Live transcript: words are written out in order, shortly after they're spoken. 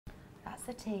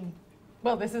That's the tea.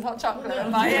 Well, this is hot chocolate.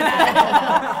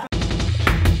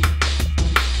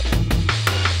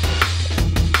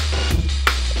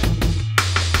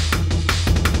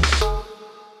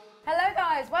 Hello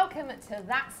guys, welcome to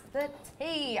That's the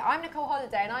Tea. I'm Nicole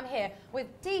Holliday and I'm here with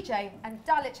DJ and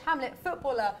Dulwich Hamlet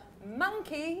footballer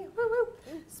Monki,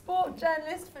 sport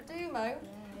journalist Fadumo,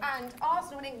 and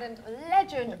Arsenal and England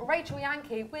legend Rachel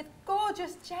Yankey with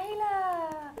gorgeous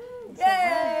Jayla.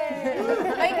 Yay!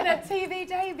 Making a TV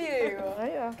debut. Oh,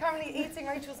 yeah. Currently eating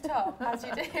Rachel's top, as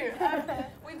you do.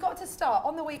 We've got to start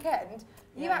on the weekend.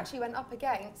 You actually went up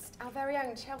against our very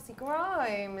own Chelsea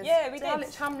Grimes. Yeah, we did.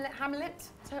 Dulwich Hamlet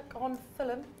took on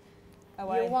Fulham.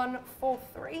 Away. You won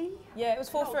 4-3. Yeah, it was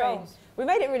 4-3. We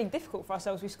made it really difficult for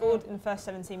ourselves. We scored in the first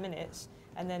 17 minutes,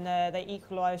 and then they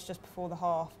equalised just before the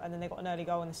half, and then they got an early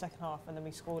goal in the second half, and then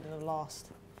we scored in the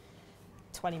last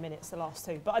 20 minutes, the last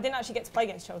two. But I didn't actually get to play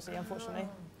against Chelsea, unfortunately.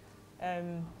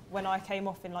 When I came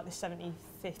off in like the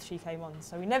 75th, she came on,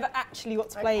 so we never actually got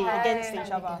to play against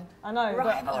each other. I know.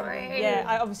 Rivalry. Yeah,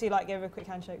 I obviously gave her a quick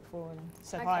handshake before and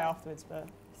said hi afterwards. But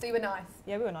so you were nice.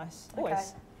 Yeah, we were nice.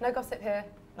 Always. No gossip here.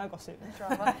 No gossip.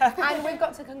 Drama. And we've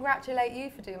got to congratulate you,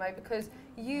 Fadumo, because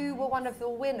you were one of the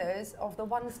winners of the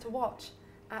ones to watch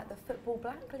at the Football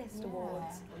Blacklist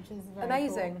Awards. Which is very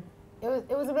amazing. Cool.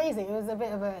 It was amazing. It was a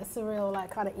bit of a surreal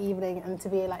kind of evening, and to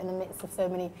be in the midst of so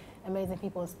many amazing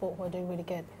people in sport who are doing really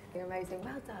good. You're amazing.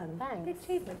 Well done. Thanks. Big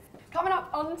achievement. Coming up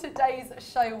on today's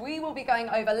show, we will be going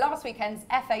over last weekend's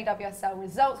FAWSL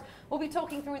results. We'll be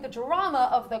talking through the drama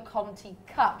of the Continental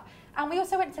Cup. And we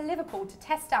also went to Liverpool to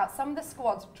test out some of the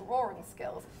squad's drawing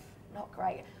skills. Not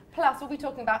great. Plus, we'll be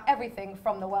talking about everything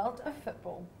from the world of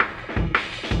football.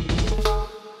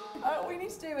 We need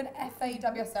to do an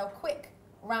FAWSL quick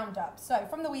roundup. So,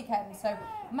 from the weekend,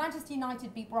 Manchester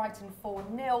United beat Brighton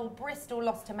 4-0, Bristol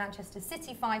lost to Manchester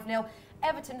City 5-0,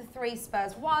 Everton 3,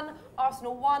 Spurs 1,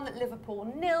 Arsenal 1,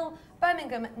 Liverpool 0,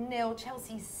 Birmingham 0,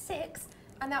 Chelsea 6.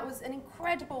 And that was an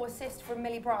incredible assist from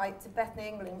Millie Bright to Bethany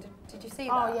England. Did you see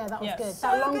that? Oh yeah, that was good. So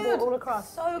that long good. ball all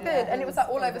across. So good. And it was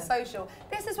all over social.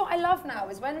 This is what I love now,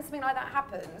 is when something like that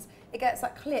happens, it gets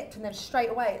clipped and then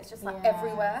straight away it's just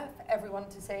everywhere for everyone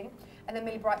to see. And then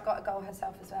Millie Bright got a goal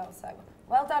herself as well. So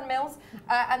well done, Mills.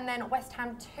 And then West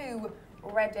Ham 2,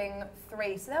 Reading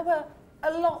 3. So there were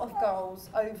a lot of goals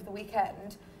over the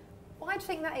weekend. Why do you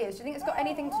think that is? Do you think it's got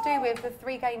anything to do with the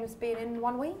 3 games being in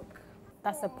 1 week?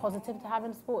 That's a positive to have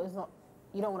in sport. Is not,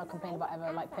 you don't want to complain about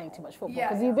ever playing too much football,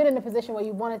 because you've been in a position where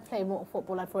you wanted to play more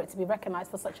football and for it to be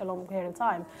recognised for such a long period of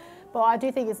time. But I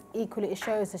do think it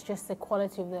shows it's just the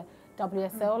quality of the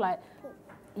WSL.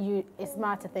 It's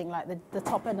mad to think the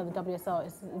top end of the WSL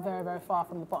is very, very far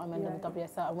from the bottom end of the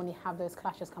WSL, and when you have those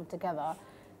clashes come together,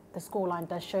 the scoreline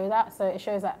does show that. So it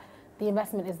shows that the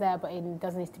investment is there, but it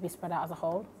does need to be spread out as a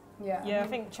whole. Yeah, I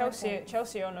think Chelsea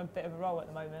are on a bit of a roll at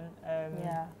the moment.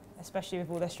 Especially with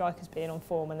all their strikers being on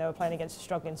form, and they were playing against a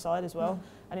struggling side as well.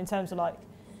 And in terms of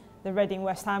the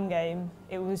Reading-West Ham game,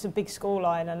 it was a big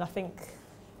scoreline, and I think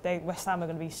West Ham are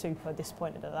going to be super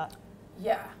disappointed at that.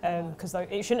 Yeah. Because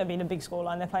it shouldn't have been a big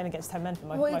scoreline. They're playing against 10 men for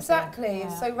most of them. Well, exactly.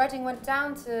 So Reading went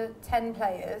down to 10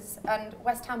 players, and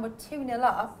West Ham were 2-0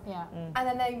 up. Yeah. And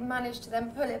then they managed to then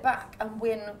pull it back and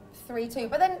win 3-2.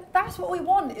 But then that's what we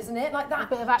want, isn't it? Like that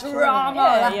bit of action, drama,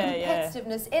 that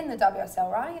competitiveness in the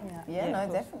WSL, right? Yeah, no,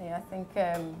 definitely. I think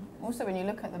also when you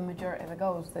look at the majority of the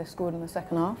goals, they're scored in the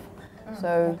second half.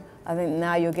 So I think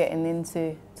now you're getting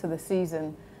into the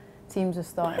season, teams are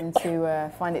starting to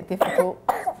find it difficult.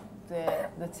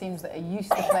 The teams that are used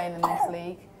to playing in this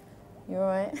league. You all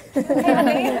right? You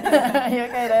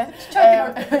okay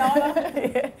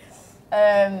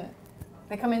there?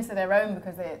 They come into their own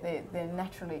because they're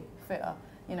naturally fitter.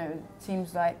 You know,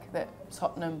 teams like that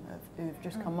Tottenham who've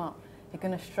just come up, you're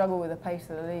going to struggle with the pace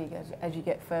of the league as you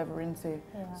get further into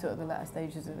sort of the latter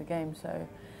stages of the game. So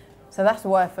that's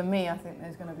why, for me, I think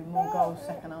there's going to be more goals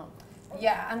second half.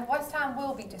 Yeah, and West Ham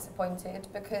will be disappointed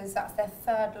because that's their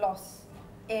 3rd loss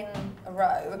in a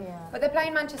row. But they're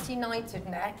playing Manchester United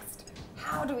next.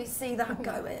 How do we see that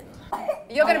going?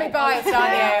 You're going to be biased,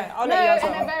 aren't you? No,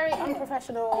 in a very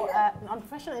unprofessional,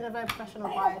 in a very professional,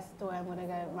 biased way, I'm going to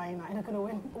go Man United are going to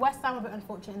win. West Ham are a bit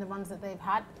unfortunate in the runs that they've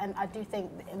had, and I do think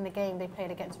in the game they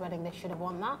played against Reading, they should have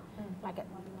won that.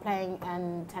 Playing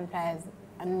and 10 players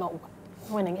and not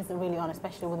winning isn't really on,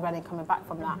 especially with Reading coming back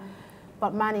from that.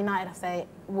 But Man United, I say,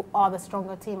 are the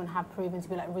stronger team and have proven to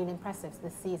be really impressive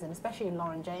this season, especially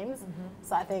Lauren James.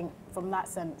 So I think from that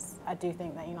sense, I do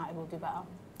think that United will do better.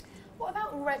 What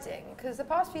about Reading? Because the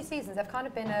past few seasons they've kind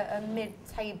of been a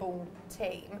mid-table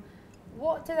team.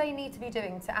 What do they need to be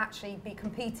doing to actually be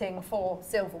competing for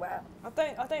silverware? I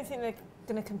don't think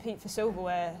going to compete for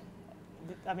silverware.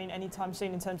 I mean, anytime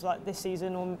soon in terms of like this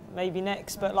season or maybe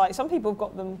next. But like some people have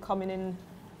got them coming in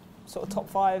sort of top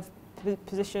 5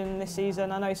 position this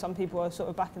season. I know some people are sort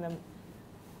of backing them.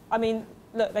 I mean,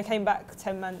 look, they came back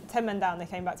 10 men down. They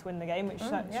came back to win the game, which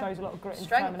shows a lot of grit and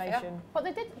determination. Yeah. But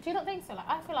they did. Do you not think so? Like,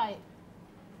 I feel like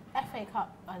FA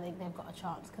Cup, I think they've got a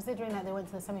chance, considering that they went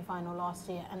to the semi-final last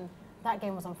year, and that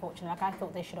game was unfortunate. Like, I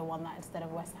thought they should have won that instead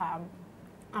of West Ham,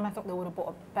 and I thought they would have brought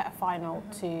a better final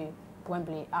to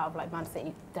Wembley out of like Man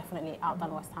City. Definitely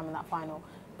outdone West Ham in that final.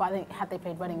 But I think had they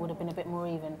played Reading, would have been a bit more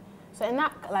even. So in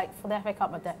that, like for the FA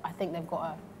Cup, I think they've got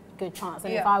a good chance.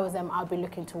 And if I was them, I'd be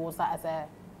looking towards that as a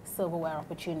silverware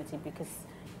opportunity, because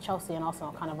Chelsea and Arsenal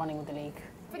are kind of running with the league.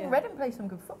 I think Reading play some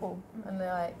good football, and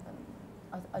they're like,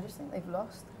 I just think they've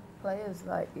lost players,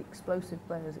 like explosive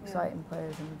players, exciting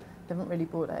players, and they haven't really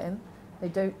brought that in.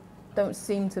 They don't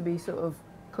seem to be sort of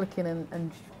clicking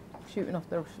and shooting off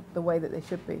the way that they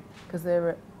should be, because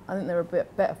I think they're a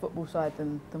bit better football side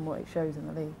than what it shows in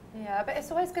the league. Yeah, but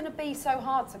it's always going to be so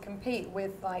hard to compete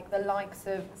with like the likes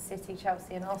of City,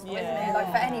 Chelsea and Arsenal, isn't it?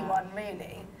 Like for anyone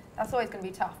really. That's always going to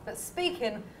be tough. But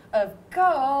speaking of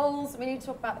goals, we need to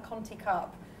talk about the Conti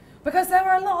Cup, because there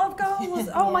were a lot of goals.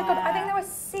 Oh my God, I think there were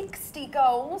 60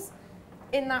 goals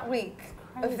in that week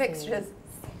of fixtures.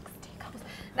 60 goals.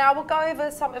 Now we'll go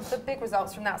over some of the big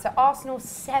results from that. So Arsenal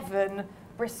 7,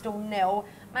 Bristol 0,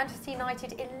 Manchester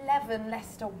United 11,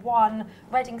 Leicester 1,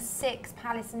 Reading 6,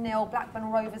 Palace 0, Blackburn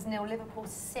Rovers 0, Liverpool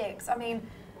 6. I mean,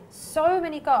 so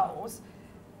many goals.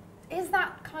 Is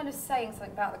that kind of saying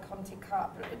something about the Conti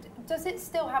Cup? Does it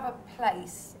still have a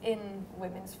place in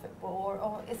women's football,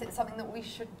 or is it something that we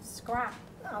should scrap?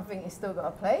 No, I think it's still got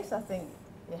a place. I think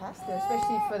it has to,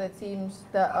 especially for the teams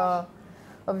that are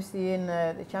obviously in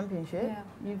the Championship. Yeah.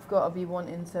 You've got to be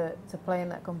wanting to play in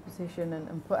that competition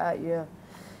and put out your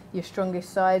strongest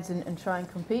sides and try and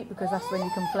compete, because that's when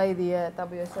you can play the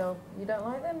WSL. You don't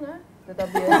like them, no? The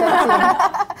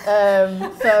WSL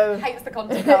team. So hates the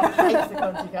Conti Cup. Hates the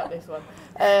Conti Cup, this one.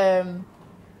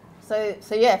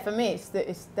 So yeah, for me, it's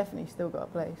definitely still got a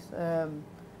place.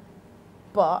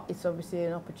 But it's obviously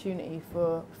an opportunity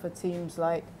for teams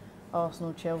like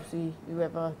Arsenal, Chelsea,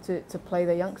 whoever, to play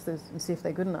their youngsters and see if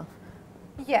they're good enough.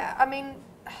 Yeah, I mean,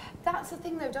 that's the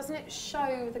thing though, doesn't it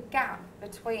show the gap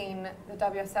between the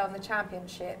WSL and the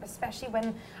Championship, especially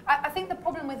when, I think the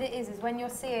problem with it is when you're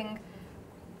seeing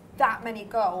that many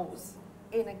goals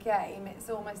in a game, it's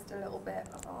almost a little bit,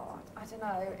 I don't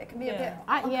know, it can be a bit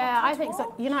I think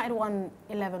so. United won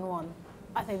 11-1.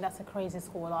 I think that's a crazy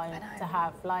scoreline to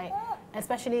have, like,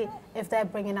 especially if they're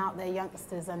bringing out their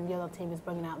youngsters and the other team is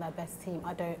bringing out their best team.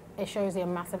 It shows you a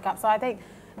massive gap. So I think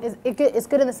it's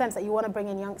good in the sense that you want to bring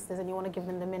in youngsters and you want to give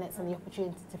them the minutes and the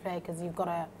opportunity to play, because you've got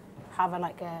to have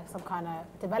some kind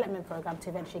of development program to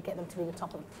eventually get them to be the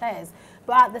top of the players.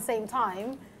 But at the same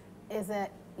time, is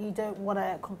that you don't want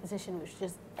a competition which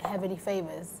just heavily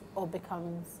favours or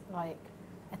becomes like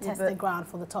a testing ground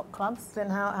for the top clubs. Then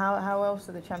how else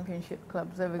are the Championship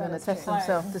clubs ever going to test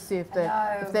themselves to see if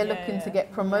they're looking to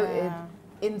get promoted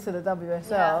into the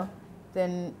WSL?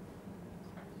 Then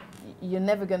you're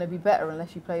never going to be better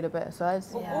unless you play the better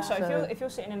sides. Yeah. Also, if you're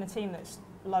sitting in a team that's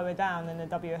lower down than the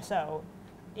WSL,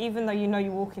 even though you know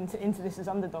you walk into this as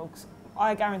underdogs,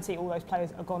 I guarantee all those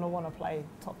players are going to want to play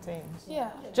top teams.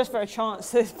 Yeah. Just for a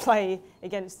chance to play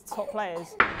against top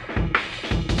players.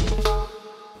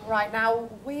 Right, now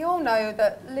we all know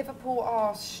that Liverpool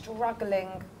are struggling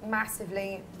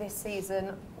massively this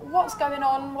season. What's going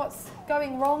on? What's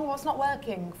going wrong? What's not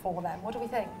working for them? What do we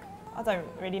think? I don't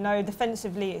really know.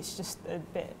 Defensively, it's just a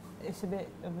bit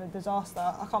of a disaster.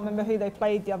 I can't remember who they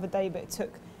played the other day, but it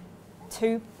took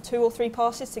two or three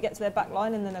passes to get to their back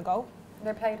line and then a goal.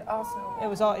 They played Arsenal. It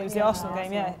was the Arsenal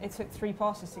game, yeah. It took 3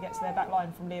 passes to get to their back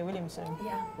line from Leah Williamson,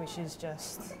 which is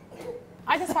just...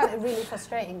 I just find it really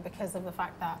frustrating because of the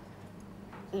fact that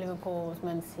Liverpool's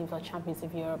men's teams are champions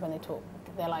of Europe, and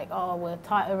they're like, oh, we're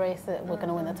title race, we're going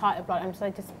to win the title. And so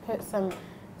just put some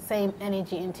same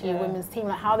energy into your women's team.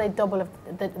 Like how they double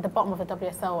the bottom of the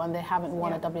WSL and they haven't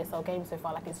won a WSL game so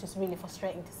far. Like it's just really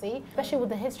frustrating to see, especially with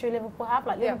the history Liverpool have.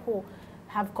 Like Liverpool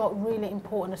have got really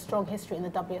important, a strong history in the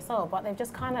WSL, but they've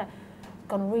just kind of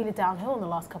gone really downhill in the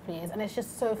last couple of years, and it's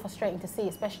just so frustrating to see,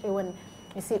 especially when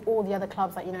you see all the other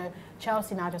clubs, like,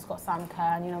 Chelsea now just got Sam Kerr,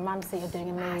 and, Man City are doing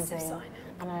amazing.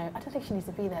 I know, I don't think she needs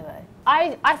to be there, though.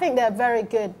 I think they're very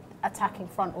good attacking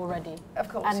front already. Of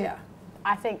course, and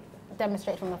I think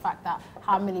demonstrates from the fact that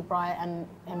how Millie Bright and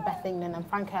Beth England and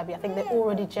Fran Kirby, I think they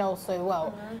already gel so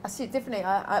well. I see it differently.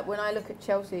 When I look at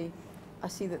Chelsea, I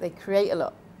see that they create a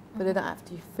lot, but they don't have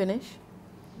to finish.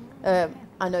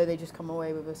 I know they just come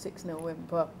away with a 6-0 win,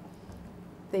 but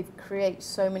they've created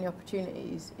so many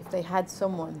opportunities. If they had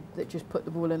someone that just put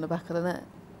the ball in the back of the net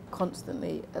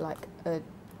constantly, like a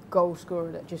goal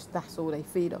scorer that just that's all they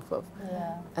feed off of,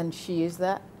 and she is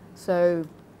that. So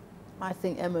I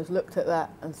think Emma's looked at that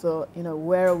and thought, you know,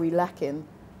 where are we lacking?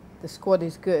 The squad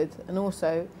is good, and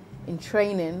also in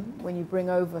training, when you bring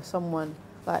over someone,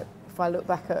 like if I look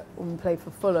back at when we played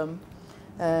for Fulham,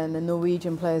 and the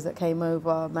Norwegian players that came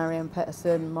over, Marianne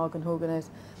Petterson, Morgan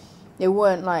Horganes, they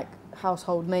weren't like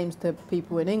household names to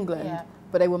people in England,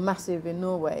 but they were massive in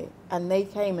Norway, and they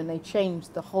came and they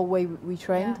changed the whole way we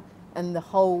trained and the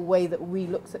whole way that we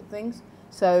looked at things.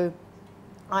 So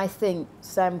I think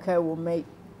Sam Kerr will make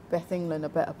Beth England a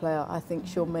better player. I think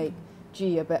she'll make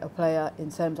G a better player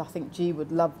in terms, I think G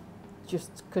would love,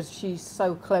 just because she's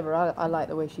so clever, I like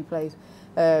the way she plays,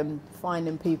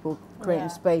 finding people, creating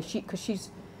space, because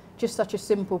she's just such a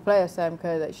simple player, Sam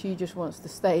Kerr, that she just wants to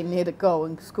stay near the goal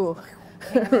and score,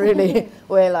 really,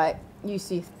 where like you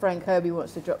see Frank Kirby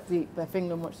wants to drop deep, Beth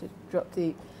England wants to drop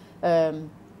deep,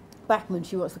 Backman,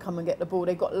 she wants to come and get the ball.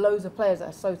 They've got loads of players that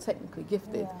are so technically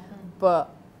gifted,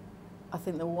 but I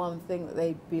think the one thing that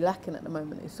they'd be lacking at the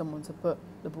moment is someone to put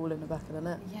the ball in the back of the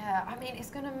net. Yeah, I mean, it's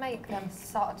going to make them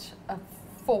such a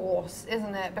force,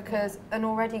 isn't it? Because an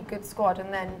already good squad,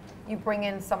 and then you bring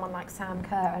in someone like Sam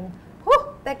Kerr, and whew,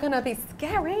 they're going to be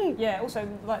scary. Yeah, also,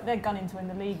 like, they're gunning to win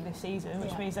the league this season,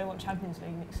 which means they want Champions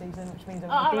League next season, which means they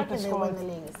want a deeper squad. I reckon they win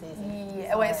the league this season.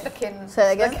 Yeah, well, it's looking...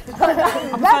 Say that again.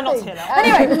 I'm trying not to hear that.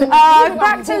 Anyway,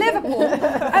 back to Liverpool.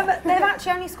 They've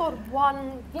actually only scored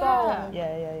one goal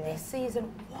this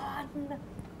season. One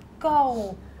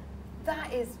goal.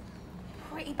 That is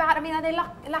pretty bad. I mean, are they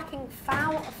lacking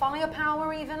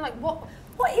firepower even? Like, what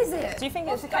is it? Do you think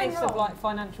it's a case of like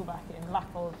financial backing, lack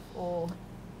of, or?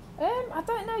 I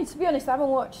don't know. To be honest, I haven't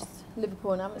watched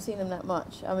Liverpool and I haven't seen them that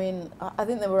much. I mean, I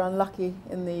think they were unlucky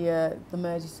in the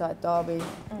Merseyside derby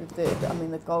with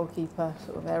the goalkeeper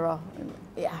sort of error. And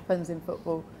it happens in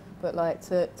football, but like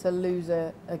to lose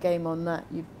a game on that,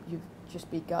 you've just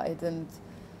be gutted. And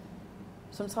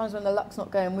sometimes when the luck's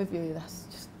not going with you,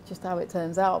 that's just how it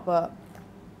turns out. But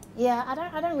yeah,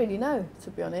 I don't really know,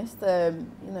 to be honest.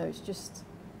 You know, it's just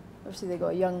obviously they got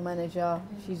a young manager.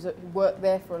 She's worked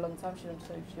there for a long time, so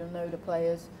she'll know the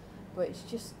players. But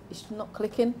it's not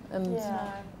clicking, and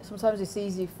sometimes it's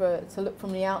easy to look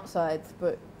from the outside,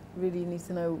 but really you need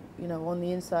to know, you know, on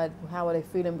the inside, how are they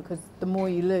feeling? Because the more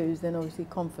you lose, then obviously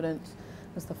confidence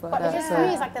and stuff like that. But just for me,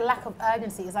 it's like the lack of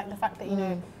urgency. It's like the fact that, you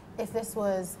know, if this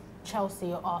was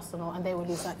Chelsea or Arsenal and they would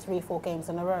lose like 3-4 games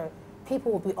in a row,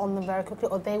 people would be on them very quickly,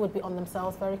 or they would be on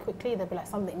themselves very quickly. They'd be like,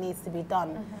 something needs to be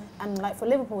done. And like for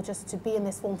Liverpool, just to be in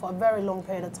this form for a very long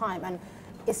period of time, and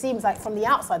it seems like from the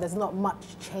outside there's not much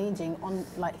changing on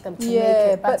like them to make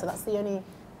it better. That's the only.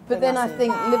 But then I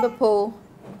think Liverpool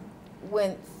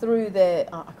went through their,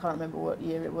 I can't remember what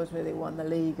year it was where they won the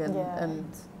league, and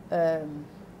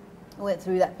went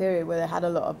through that period where they had a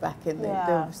lot of backing. They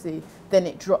obviously, then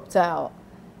it dropped out.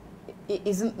 It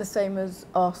isn't the same as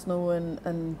Arsenal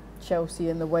and Chelsea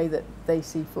in the way that they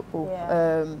see football,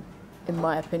 in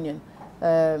my opinion.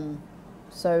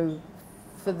 So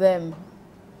for them,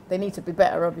 they need to be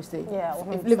better, obviously. Yeah,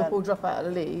 if Liverpool drop out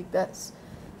of the league, that's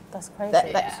crazy.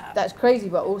 That's crazy,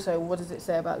 but also what does it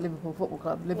say about Liverpool Football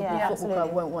Club? Liverpool Football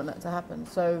Club won't want that to happen.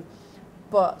 So,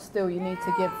 but still, you need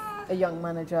to give a young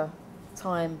manager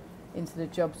time into the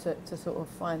job to sort of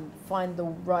find the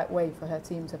right way for her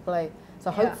team to play. So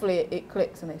hopefully it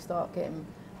clicks and they start getting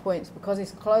points, because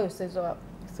it's close. There's about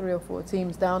 3 or 4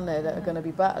 teams down there that are going to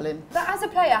be battling. But as a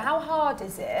player, how hard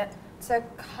is it to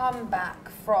come back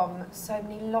from so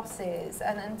many losses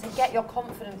and to get your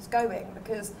confidence going?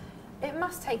 Because it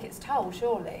must take its toll,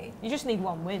 surely. You just need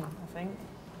one win, I think,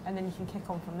 and then you can kick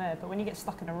on from there. But when you get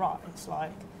stuck in a rut,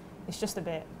 it's just a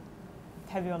bit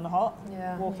heavy on the heart,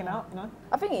 walking out, you know?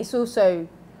 I think it's also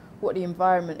what the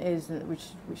environment is,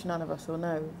 which none of us will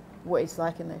know, what it's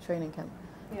like in their training camp.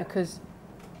 Because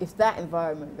if that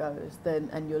environment goes,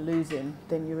 and you're losing,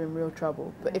 then you're in real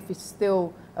trouble. But if it's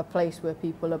still a place where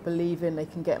people are believing they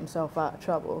can get themselves out of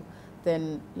trouble,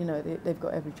 then, you know, they've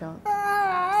got every chance.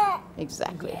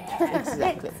 Exactly.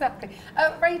 Exactly.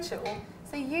 Rachel,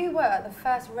 so you were the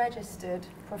first registered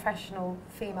professional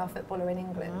female footballer in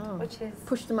England, which is...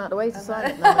 Pushed them out the way to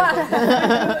sign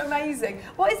it. Amazing.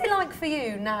 What is it like for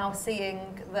you now seeing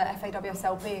the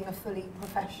FAWSL being a fully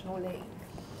professional league?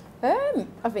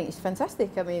 I think it's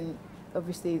fantastic. I mean,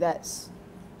 obviously that's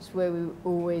where we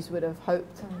always would have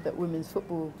hoped that women's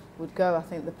football would go. I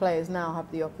think the players now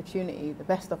have the opportunity, the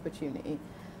best opportunity,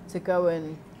 to go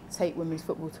and take women's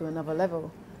football to another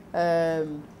level.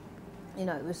 you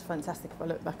know, it was fantastic. If I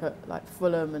look back at like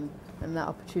Fulham and that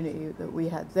opportunity that we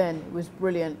had then, it was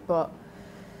brilliant. But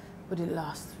would it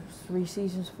last 3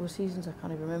 seasons, 4 seasons? I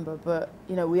can't even remember. But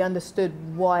you know, we understood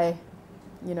why,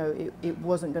 you know, it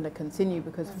wasn't going to continue,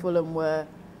 because Fulham were,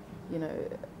 you know,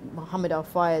 Mohammed Al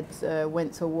Fayed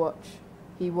went to watch.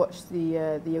 He watched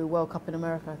the World Cup in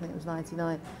America, I think it was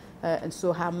 '99, and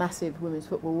saw how massive women's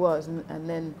football was, and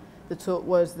then the talk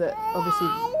was that obviously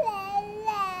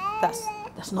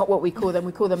that's not what we call them.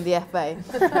 We call them the FA.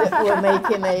 We're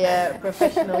making a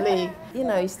professional league. You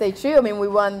know, he stayed true. I mean, we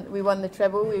won the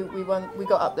treble. We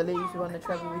got up the leagues. We won the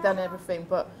treble. We done everything.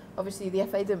 But obviously, the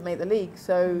FA didn't make the league.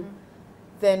 So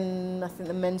then I think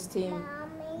the men's team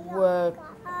were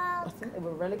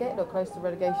relegated or close to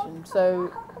relegation.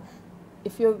 So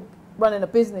if you're running a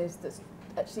business that's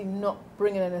actually not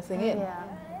bringing anything in,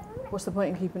 what's the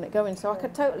point in keeping it going? So I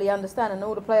could totally understand, and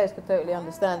all the players could totally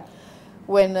understand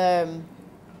when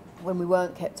we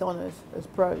weren't kept on as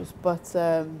pros. But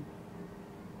at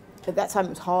that time it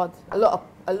was hard. A lot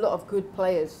of good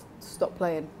players stopped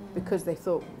playing because they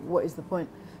thought, what is the point?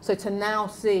 So to now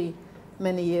see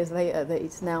many years later that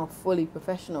it's now fully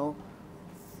professional,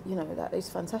 you know, that is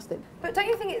fantastic. But don't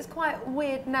you think it's quite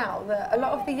weird now that a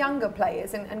lot of the younger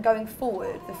players and going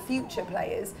forward, the future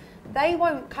players, they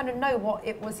won't kind of know what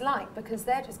it was like, because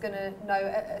they're just going to know,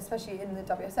 especially in the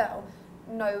WSL,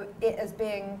 know it as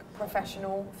being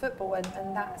professional football and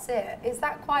that's it. Is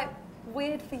that quite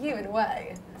weird for you in a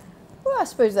way? Well, I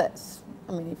suppose that's,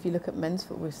 I mean, if you look at men's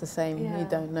football, it's the same. You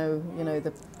don't know, you know,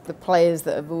 the players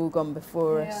that have all gone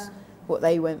before us, what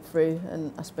they went through,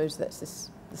 and I suppose that's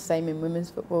just the same in women's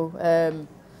football. I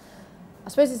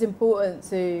suppose it's important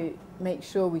to make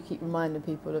sure we keep reminding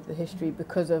people of the history,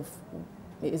 because of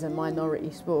it is a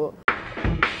minority sport.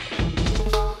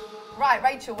 Right,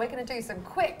 Rachel, we're going to do some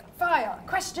quick fire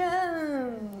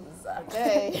questions.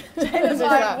 Okay. Jayla's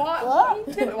like, what are you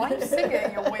doing? Why are you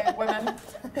singing, you weird woman?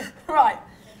 Right,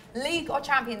 League or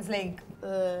Champions League?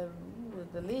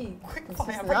 The league. Quick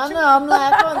fire, I know, I'm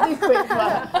like, I can't do quick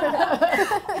fire.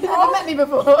 You've never met me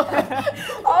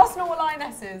before. Arsenal or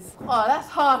Lionesses? Oh, that's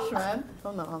harsh, man.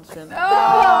 I'm not answering that.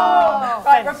 Oh!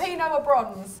 Right, Rapinoe or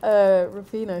Bronze?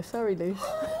 Rapinoe, sorry, Luce.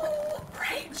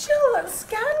 Rachel, that's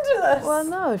scandalous. Well,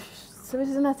 no, so this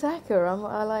is an attacker.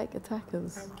 I like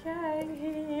attackers.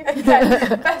 Okay.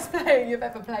 Okay. Best player you've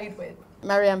ever played with?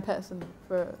 Marianne Petterson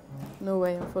for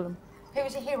Norway and Fulham. Who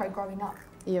was your hero growing up?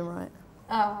 Ian Wright.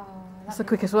 Oh, that's the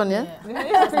quickest one, yeah? You know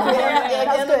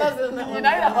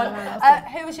that one.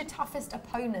 Who was your toughest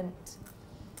opponent?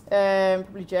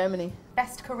 Probably Germany.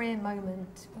 Best career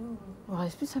moment? Ooh. Oh,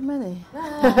 there's been so many.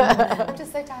 I'm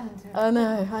just so talented. I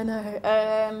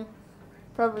know.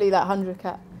 Probably that 100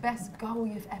 cap. Best goal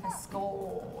you've ever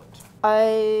scored?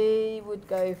 I would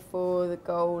go for the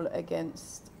goal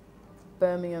against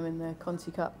Birmingham in the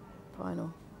Continental Cup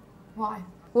final. Why?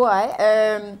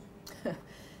 Why?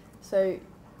 So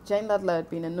Jane Ludlow had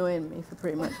been annoying me for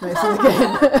pretty much most of the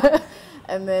game.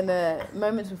 And then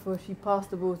moments before, she passed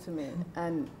the ball to me,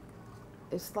 and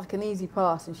it's like an easy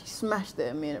pass, and she smashed it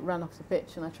at me and it ran off the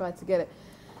pitch, and I tried to get it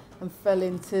and fell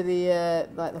into the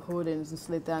like the hoardings and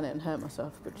slid down it and hurt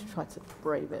myself, but she tried to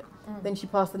brave it. Then she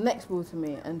passed the next ball to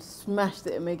me and smashed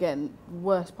it at me again,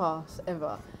 worst pass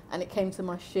ever, and it came to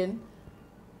my shin,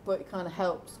 but it kind of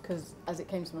helps because as it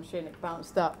came to my shin it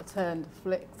bounced up, turned,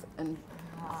 flicked and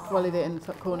volleyed it in the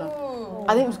top corner. Ooh.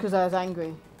 I think it was because I was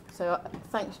angry. So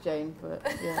thanks, Jane, but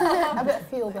yeah. A bit of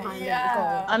feel behind the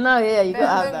goal. I know, yeah, you've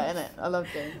got to have that, innit? I love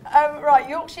Jane. Right,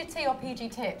 Yorkshire tea or PG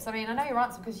tips? I mean, I know your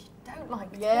answer because you don't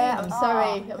like tea. Yeah, I'm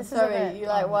sorry. I'm sorry. You're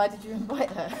like, why did you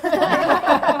invite her?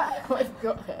 I've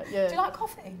got her. Yeah. Do you like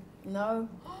coffee? No.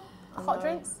 Hot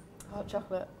drinks? Hot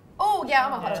chocolate. Oh, yeah,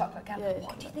 I'm a hot chocolate girl. Yeah.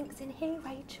 What do you think's in here,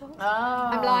 Rachel?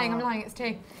 Ah. I'm lying, it's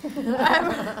tea.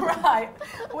 Right,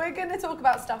 we're going to talk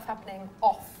about stuff happening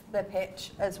off the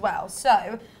pitch as well.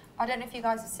 So, I don't know if you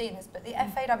guys have seen this, but the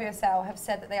FAWSL have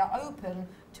said that they are open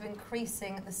to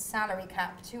increasing the salary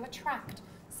cap to attract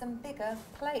some bigger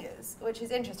players, which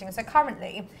is interesting. So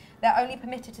currently, they're only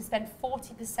permitted to spend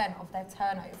 40% of their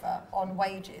turnover on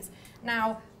wages.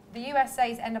 Now, the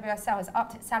USA's NWSL has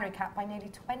upped its salary cap by nearly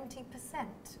 20%,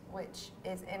 which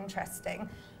is interesting.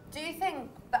 Do you think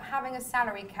that having a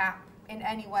salary cap in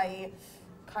any way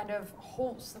kind of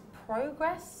halts the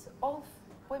progress of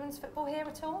women's football here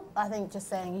at all? I think just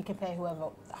saying you can pay whoever,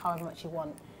 however much you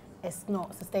want, it's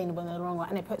not sustainable in the long run,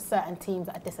 and it puts certain teams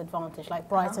at a disadvantage. Like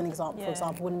Brighton, for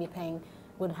example,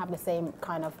 wouldn't have the same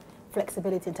kind of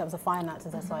flexibility in terms of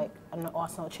finances as like I don't know,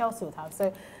 Arsenal or Chelsea would have.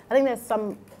 So I think there's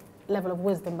some level of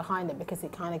wisdom behind it because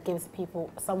it kind of gives people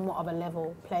somewhat of a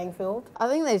level playing field. I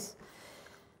think there's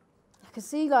can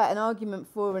see like an argument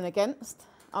for and against.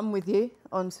 I'm with you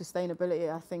on sustainability.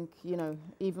 I think, you know,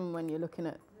 even when you're looking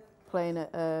at playing at,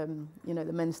 you know,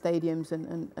 the men's stadiums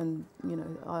and you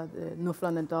know, the North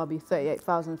London derby,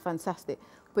 38,000, fantastic.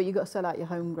 But you've got to sell out your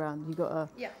home ground. You've got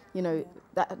to, you know,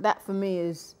 that for me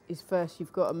is first,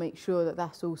 you've got to make sure that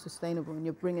that's all sustainable and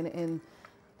you're bringing it in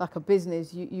like a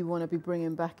business. You want to be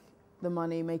bringing back the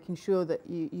money, making sure that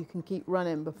you can keep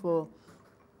running before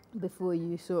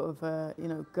you sort of, you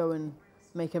know, go and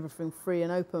make everything free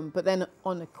and open. But then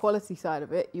on the quality side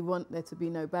of it, you want there to be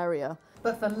no barrier.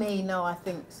 But for me, no, I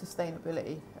think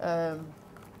sustainability.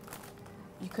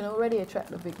 You can already attract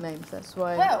the big names. That's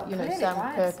why, you know, Sam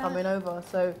Kerr coming over.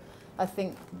 So I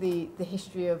think the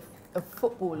history of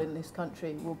football in this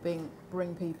country will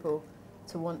bring people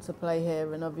to want to play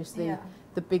here. And obviously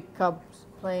the big clubs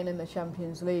playing in the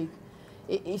Champions League.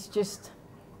 It's just,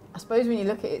 I suppose when you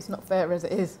look at it, it's not fair as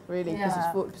it is, really, because it's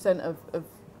 40% of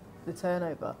the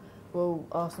turnover. Well,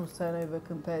 Arsenal's turnover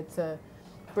compared to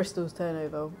Bristol's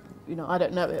turnover, you know, I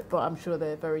don't know it, but I'm sure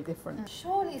they're very different.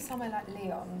 Surely somewhere like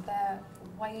Lyon, their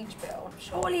wage bill,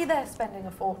 surely they're spending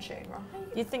a fortune, right?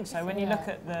 You'd think so when you look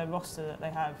at the roster that they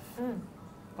have,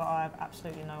 but I have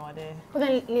absolutely no idea. But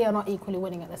then Lyon are not equally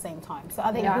winning at the same time. So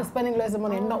I think if you're spending loads of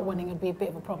money and not winning, it'd be a bit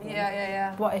of a problem.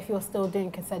 But if you're still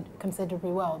doing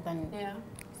considerably well, then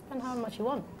spend how much you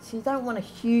want. So you don't want a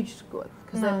huge squad,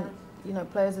 because then, you know,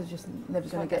 players are just never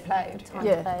going to get played.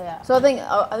 So I think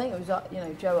it was, you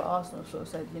know, Joe at Arsenal sort of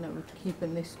said, you know, we're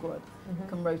keeping this squad,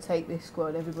 can rotate this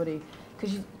squad, everybody,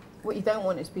 because what you don't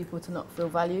want is people to not feel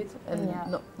valued and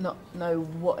not know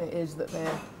what it is that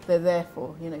they're there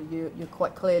for. You know, you're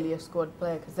quite clearly a squad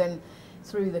player, because then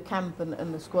through the camp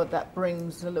and the squad, that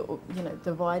brings a little, you know,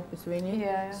 divide between you.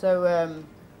 So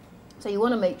so you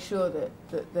want to make sure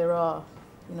that there are,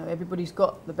 you know, everybody's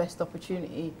got the best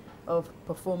opportunity of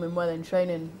performing well in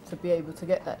training to be able to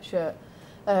get that shirt.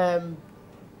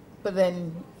 But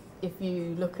then if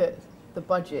you look at the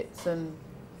budgets, and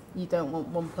you don't want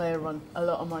one player on a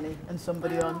lot of money and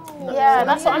somebody on.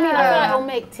 That's what I mean. I feel like it'll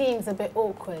make teams a bit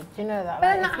awkward. Do you know that?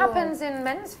 But then that happens in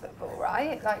men's football,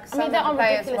 right? Like, I mean, they're on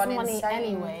players ridiculous money insane.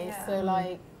 anyway. So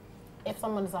like, if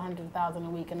someone's 100,000 a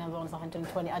week and everyone's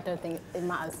 120, I don't think it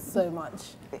matters so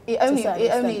much. It only.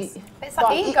 It's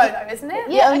like ego, though, isn't it?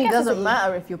 It only doesn't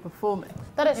matter if you're performing.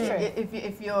 That is true.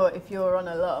 If you're on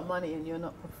a lot of money and you're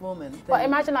not performing. Then but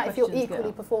imagine like if you're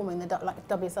equally performing, like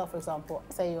WSL for example,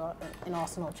 say you're in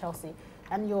Arsenal or Chelsea,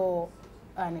 and you're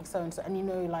earning so and so, and you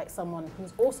know like someone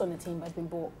who's also on the team but has been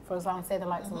bought, for example, say the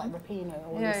likes of like Rapinoe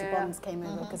or Lucy Bonds came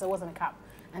over because there wasn't a cap,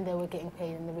 and they were getting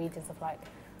paid in the regions of like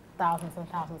thousands and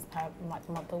thousands per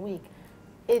month or week.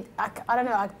 I don't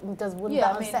know. Wouldn't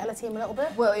that unsettle a team a little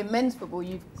bit? Well, in men's football,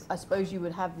 I suppose you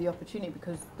would have the opportunity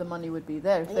because the money would be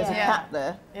there. If there's a cap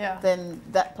there, then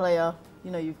that player, you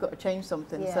know, you've got to change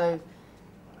something. So,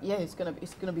 yeah, it's gonna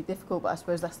be difficult. But I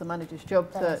suppose that's the manager's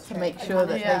job to make sure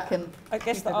that they can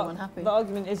keep everyone happy. The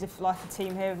argument is if like a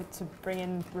team here to bring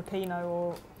in Rapinoe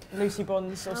or Lucy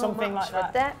Bonds or something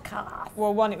like that.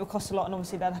 Well, one, it would cost a lot, and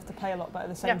obviously they'd have to pay a lot, but at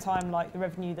the same time, like the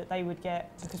revenue that they would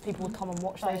get, because people would come and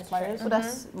watch those players. Well,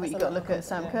 that's what you've got to look at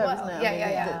Sam Kerr, isn't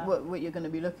it? What you're going to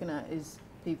be looking at is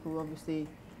people, obviously,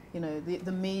 you know,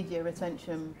 the media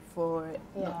attention for it,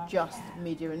 not just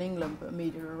media in England, but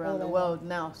media around the world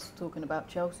now talking about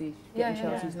Chelsea, getting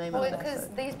Chelsea's name out there. Because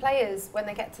these players, when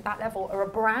they get to that level, are a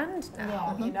brand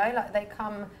now, you know, like they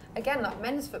come, again, like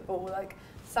men's football, like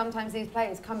sometimes these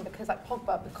players come because, like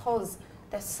Pogba, because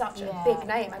they're such a big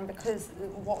name and because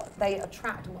what they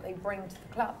attract and what they bring to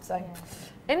the club. So,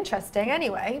 interesting.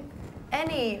 Anyway,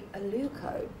 Eni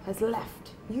Aluko has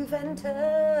left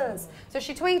Juventus. So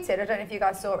she tweeted, I don't know if you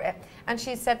guys saw it, and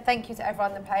she said thank you to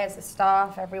everyone, the players, the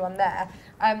staff, everyone there.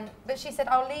 But she said,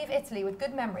 I'll leave Italy with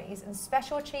good memories and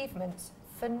special achievements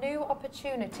for new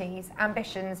opportunities,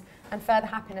 ambitions, and further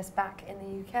happiness back in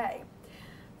the UK.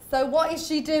 So what is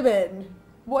she doing?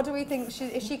 What do we think?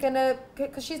 Is she going to,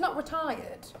 because she's not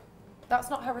retired.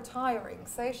 That's not her retiring.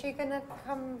 So is she going to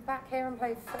come back here and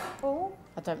play football?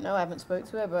 I don't know. I haven't spoke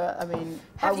to her, but I mean,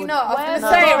 have you not? I was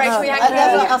going to say, Rachel Yankey.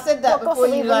 I said that before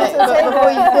you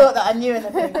thought that I knew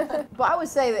anything. But I would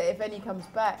say that if Eni comes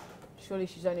back, surely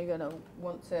she's only going to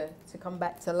want to come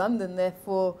back to London.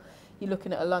 Therefore, you're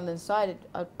looking at a London side.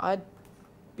 I'd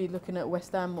be looking at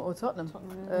West Ham or Tottenham.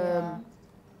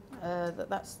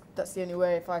 That's the only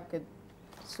way if I could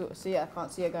sort of see it. I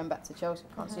can't see her going back to Chelsea.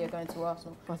 I can't see her going to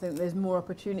Arsenal. I think there's more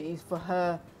opportunities for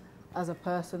her as a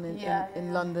person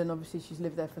in London. Obviously, she's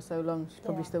lived there for so long. She's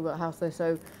probably still got a house there.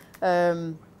 So,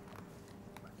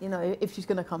 you know, if she's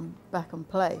going to come back and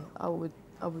play, I would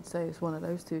say it's one of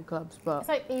those two clubs. But it's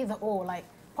like either or. Like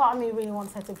part of me really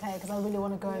wants her to play because I really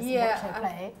want to go and watch her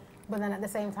play. But then at the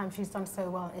same time, she's done so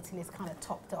well in Italy. It's kind of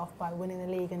topped it off by winning the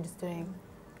league and just doing,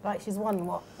 like, she's won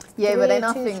what? Yeah, but then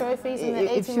I two think trophies in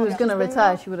the if she was going to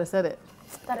retire, she would have said it.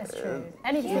 That is true.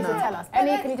 Eni, can you tell us?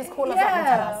 Eni, can you just call us up and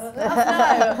tell us? Let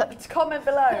us know. Comment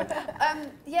below.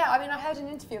 Yeah, I mean, I heard an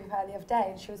interview with her the other day,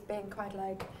 and she was being quite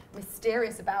like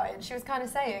mysterious about it. And she was kind of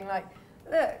saying like,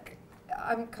 look,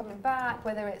 I'm coming back,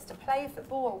 whether it's to play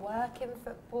football or work in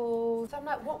football. So I'm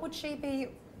like, what would she be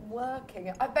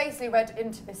working? I basically read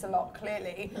into this a lot,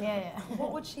 clearly. Yeah.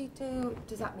 What would she do?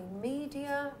 Does that mean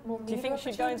media? More media? Do you think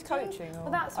she'd go into coaching? Or?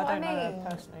 Well, that's what I mean. I don't know her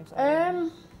personally.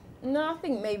 So No, I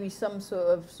think maybe some sort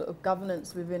of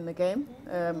governance within the game.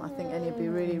 I think Eni would be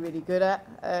really, really good at.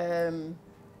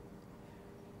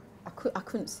 I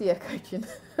couldn't see her coaching.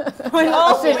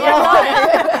 What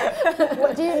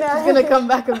do you know? She's going to come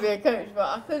back and be a coach, but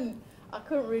I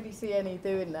couldn't really see Eni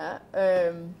doing that.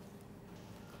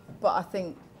 But I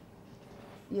think,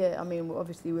 yeah, I mean,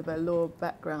 obviously with her law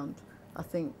background, I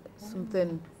think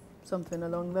something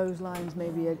along those lines,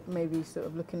 maybe sort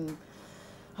of looking,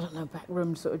 I don't know,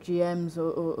 backroom sort of GMs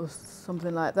or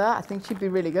something like that. I think she'd be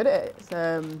really good at it.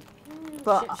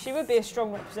 But she would be a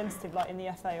strong representative, like in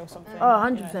the FA or something. Oh,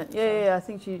 100%. Yeah. I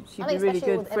think she'd be really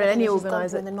good for any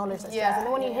organisation. The knowledge that she has,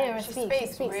 and when you hear her speak, she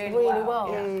speaks really well.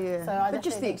 Yeah. So but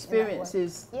just the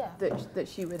experiences that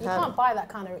she would have. You can't buy that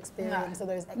kind of experience or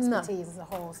those expertise as a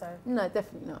whole. So no,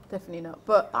 definitely not.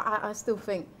 But I still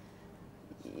think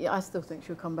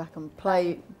she'll come back and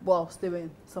play whilst doing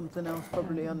something else,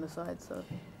 probably on the side. So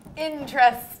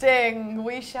interesting.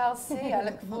 We shall see. I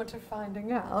look forward to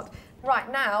finding out.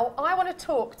 Right, now, I want to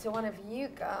talk to one of you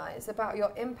guys about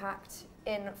your impact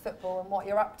in football and what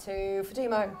you're up to.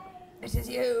 Fadumo, this is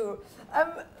you.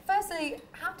 Firstly,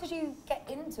 how did you get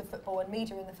into football and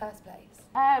media in the first place?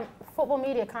 Football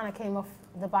media kind of came off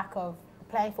the back of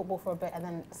playing football for a bit and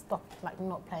then stopped, like,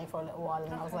 not playing for a little while.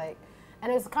 And I was like,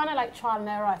 and it was kind of like trial and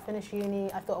error. I finished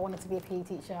uni, I thought I wanted to be a PE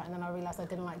teacher, and then I realised I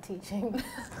didn't like teaching. So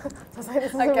I was like, this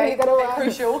isn't really going to work.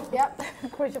 Crucial. Yep,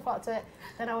 crucial part to it.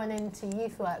 Then I went into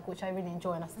youth work, which I really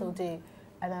enjoy and I still do.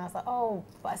 And then I was like, oh,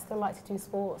 but I still like to do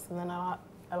sports. And then I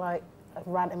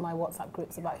rant in my WhatsApp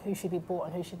groups about who should be bought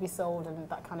and who should be sold and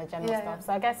that kind of general stuff.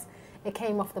 So I guess it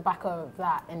came off the back of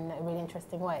that in a really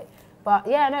interesting way. But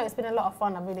yeah, no, it's been a lot of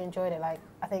fun. I've really enjoyed it. Like,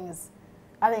 I think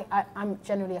I'm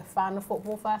generally a fan of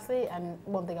football, firstly, and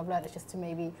one thing I've learned is just to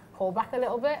maybe hold back a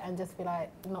little bit and just be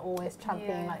like, not always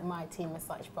championing like my team as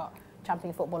such, but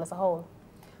championing football as a whole.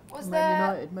 Was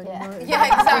Man United. Yeah,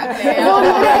 exactly.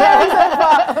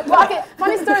 But okay,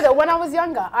 funny story though, when I was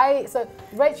younger, so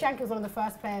Rachel Yankey was one of the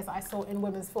first players I saw in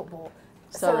women's football.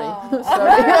 Sorry.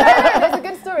 It's a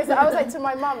good story. So I was like to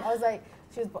my mum, I was like,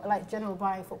 she was like general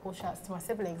buying football shirts to my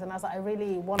siblings, and I was like, I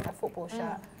really want a football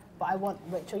shirt, but I want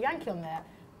Rachel Yankey on there,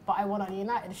 but I want a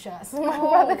United shirt. So my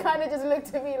brother kind of just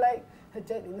looked at me like, I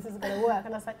don't think this is going to work.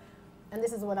 And I was like, and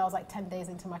this is when I was like 10 days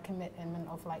into my commitment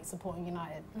of like supporting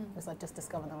United, because I just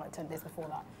discovered them like 10 days before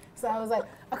that. So I was like,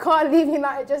 I can't leave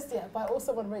United just yet, but I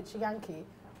also want Rachel Yankey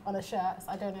on a shirt. So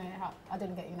I don't know how, I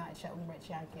didn't get United shirt with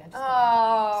Rachel Yankey.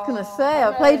 I was going to say,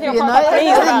 I played for United.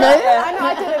 I know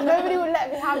I didn't, nobody would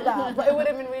let me have that, but it would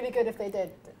have been really good if they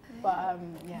did. But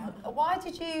yeah. Why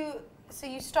did you, so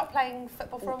you stopped playing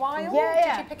football for a while?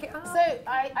 Yeah. Did you pick it up? So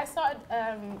I started,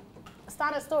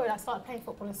 standard story, I started playing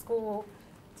football in school.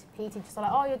 PE teachers are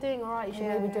like, oh, you're doing all right, you should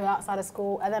maybe do it outside of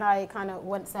school. And then I kind of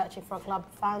went searching for a club,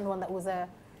 found one that was a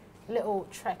little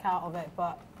trek out of it,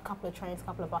 but a couple of trains, a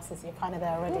couple of buses, you're kind of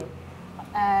there already.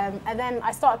 And then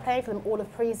I started playing for them all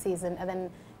of pre-season, and then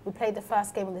we played the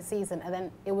first game of the season, and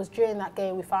then it was during that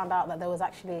game we found out that there was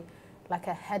actually like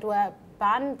a headwear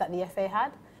ban that the FA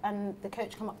had. And the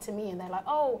coach come up to me and they're like,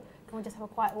 oh, can we just have a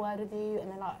quiet word with you? And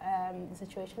they're like, the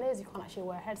situation is you can't actually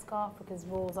wear a headscarf because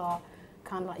rules are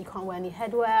kind of like you can't wear any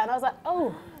headwear. And I was like,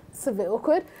 oh, it's a bit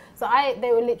awkward. So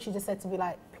they were literally just said to me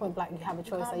like, point blank, you have a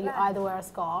choice. Like, you either wear a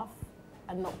scarf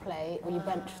and not play, or you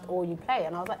benched, or you play.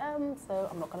 And I was like, so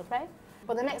I'm not going to play.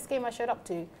 But the next game I showed up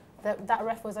to, that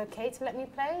ref was okay to let me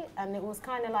play. And it was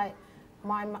kind of like,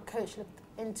 my coach looked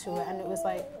into it, and it was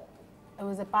like, it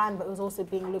was a ban, but it was also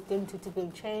being looked into to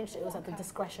being changed. It was at the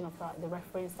discretion of like, the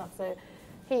referee and stuff. So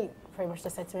he pretty much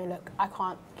just said to me, look, I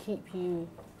can't keep you,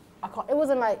 it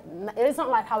wasn't like, it's not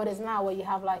like how it is now where you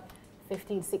have like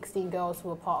 15, 16 girls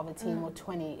who are part of a team, or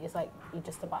 20. It's like you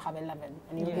just about have 11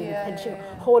 and you're really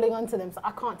holding on to them. So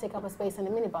I can't take up a space in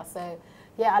the minibus. So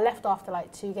yeah, I left after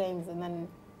like 2 games, and then...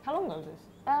 How long ago was this?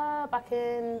 Back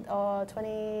in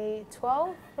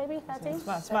 2012, maybe 13.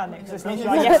 It's mad, because it's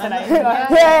literally like yesterday.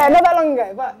 Yeah, not that long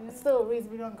ago, but still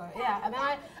reasonably long ago. Yeah, and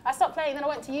then I stopped playing, then I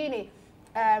went to uni,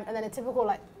 And then a typical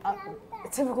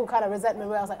kind of resentment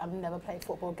where I was like, I've never played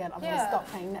football again. I'm gonna stop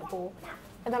playing netball.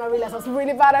 And then I realised I was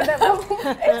really bad at netball.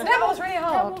 Netball's really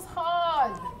hard. Netball's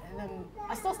hard. And then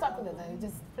I still stuck with it though.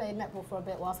 Just played netball for a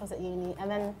bit whilst I was at uni.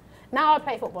 And then now I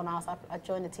play football now. So I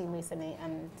joined the team recently,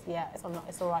 and yeah,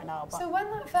 it's all right now. But so when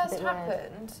that first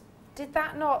happened, did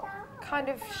that not kind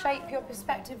of shape your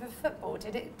perspective of football?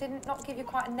 Did it not give you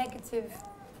quite a negative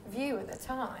view at the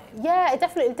time? Yeah, it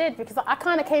definitely did, because I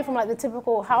kind of came from like the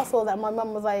typical household that my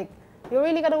mum was like, you're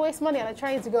really going to waste money on a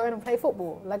train to go in and play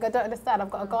football. Like, I don't understand. I've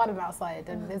got a garden outside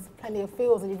and there's plenty of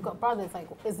fields and you've got brothers. Like,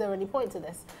 is there any point to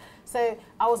this? So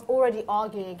I was already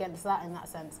arguing against that in that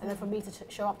sense. And then for me to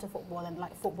show up to football and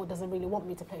like football doesn't really want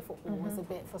me to play football was a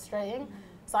bit frustrating.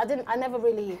 So I never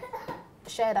really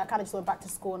shared that. I kind of just went back to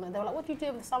school and they were like, what do you do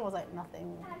over the summer? I was like,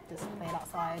 nothing, just played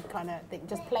outside kind of thing.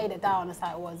 Just played it down as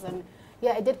how it was. And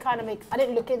yeah, it did kind of I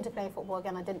didn't look into playing football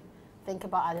again. I didn't think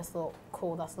about it. I just thought,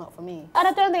 cool, that's not for me. And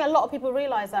I don't think a lot of people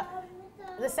realise that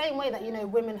the same way that, you know,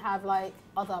 women have like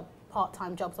other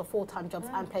part-time jobs or full-time jobs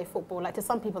and play football, like to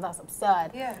some people that's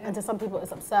absurd. And to some people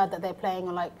it's absurd that they're playing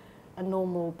on like a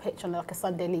normal pitch, on like a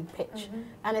Sunday league pitch.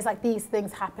 And it's like these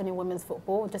things happen in women's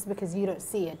football. Just because you don't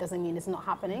see it doesn't mean it's not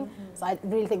happening. So I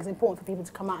really think it's important for people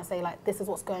to come out and say like, this is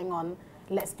what's going on.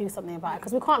 Let's do something about it,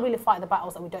 because we can't really fight the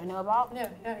battles that we don't know about. Yeah,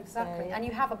 exactly. So, yeah. And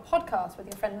you have a podcast with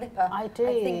your friend Lippa. I do.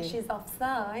 I think she's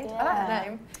offside. Yeah. I like the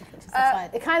name. She's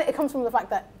offside. It comes from the fact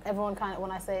that everyone kind of,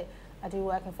 when I say I do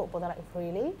work in football, they're like,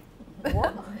 really?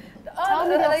 What? Tell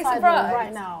me the offside rule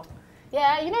right now.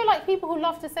 Yeah, you know, like people who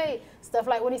love to say stuff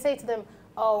like when you say to them,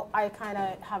 oh, I kind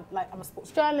of have, like, I'm a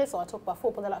sports journalist, or I talk about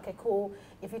football, they're like, okay, cool.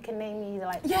 If you can name me,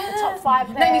 like, the top 5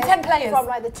 players. Name me 10 players. From,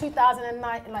 like, the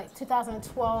 2009, like,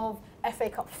 2012 FA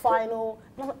Cup final.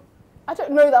 And I'm like, I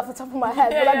don't know that off the top of my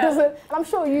head, but, like, doesn't, and I'm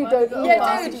sure you don't either.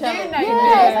 Yeah, dude, you know.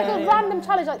 Yeah, it's like a random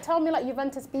challenge, like, tell me, like,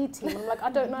 Juventus B team. I'm like, I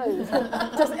don't know.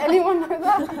 Does anyone know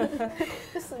that?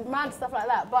 Just mad stuff like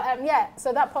that. But, yeah,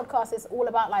 so that podcast is all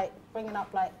about, like, bringing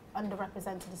up, like,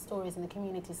 underrepresented stories in the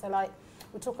community. So, like,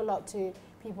 we talk a lot to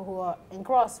people who are in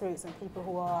grassroots and people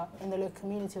who are in the local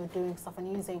community who are doing stuff and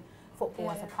using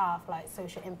football as a path, like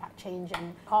social impact change,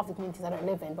 and half the communities I don't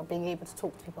live in, but being able to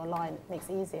talk to people online makes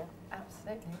it easier.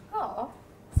 Absolutely. Oh,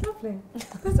 it's lovely.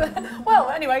 Well,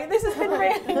 anyway, this has been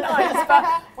really nice,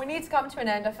 but we need to come to an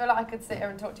end. I feel like I could sit here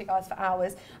and talk to you guys for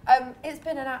hours. It's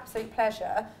been an absolute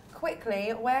pleasure. Quickly,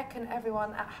 where can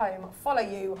everyone at home follow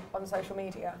you on social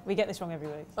media? We get this wrong every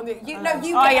week. You get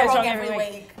it wrong every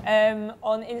week.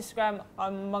 On Instagram,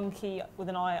 I'm Monki with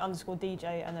an I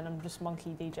 _DJ, and then I'm just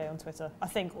Monki DJ on Twitter. I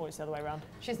think, or it's the other way around.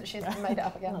 She's made it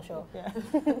up again. I'm not sure.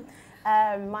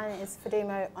 Yeah. Mine is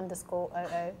Fadumo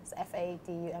 _OO. It's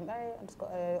FADUMO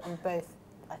 _OO on both,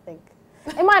 I think.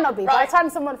 It might not be. By the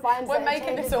time someone finds it, we're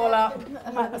making this all up.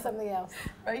 It might be something else.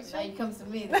 Rachel? Now you come to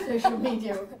me, the social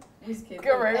media whiz kid.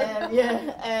 Guru.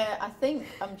 I think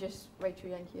I'm just Rachel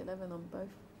Yankey 11 on both.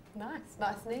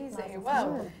 Nice and easy.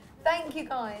 Well, thank you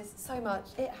guys so much.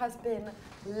 It has been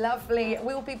lovely.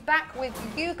 We'll be back with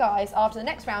you guys after the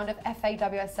next round of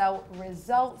FAWSL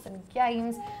results and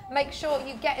games. Make sure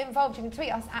you get involved. You can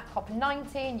tweet us at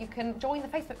COP19. You can join the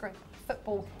Facebook group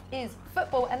Football is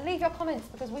Football and leave your comments,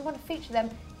 because we want to feature them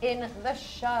in the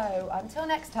show. Until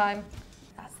next time,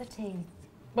 that's the tea.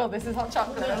 Well, this is hot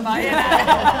chocolate.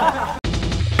 Bye.